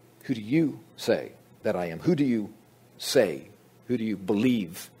 Who do you say that I am? Who do you say? Who do you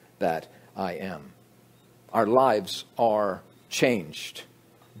believe that I am? Our lives are changed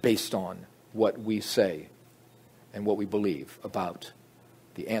based on what we say and what we believe about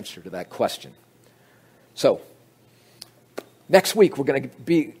the answer to that question. So, next week we're going to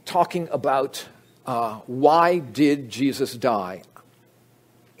be talking about why did Jesus die?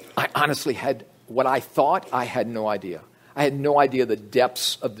 I honestly had what I thought, I had no idea. I had no idea the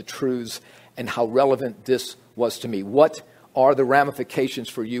depths of the truths and how relevant this was to me. What are the ramifications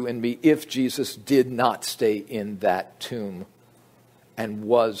for you and me if Jesus did not stay in that tomb and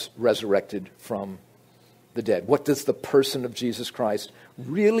was resurrected from the dead? What does the person of Jesus Christ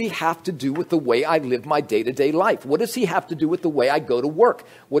really have to do with the way I live my day-to-day life? What does he have to do with the way I go to work?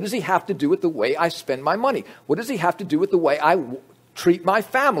 What does he have to do with the way I spend my money? What does he have to do with the way I treat my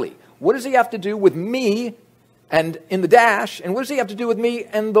family? What does he have to do with me and in the dash? And what does he have to do with me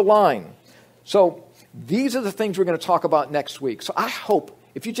and the line? So these are the things we're going to talk about next week. So I hope,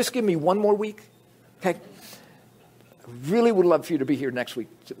 if you just give me one more week, okay, I really would love for you to be here next week.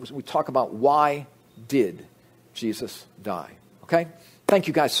 We talk about why did Jesus die, okay? Thank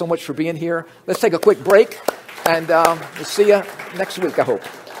you guys so much for being here. Let's take a quick break, and we'll see you next week, I hope.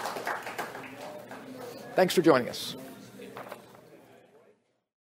 Thanks for joining us.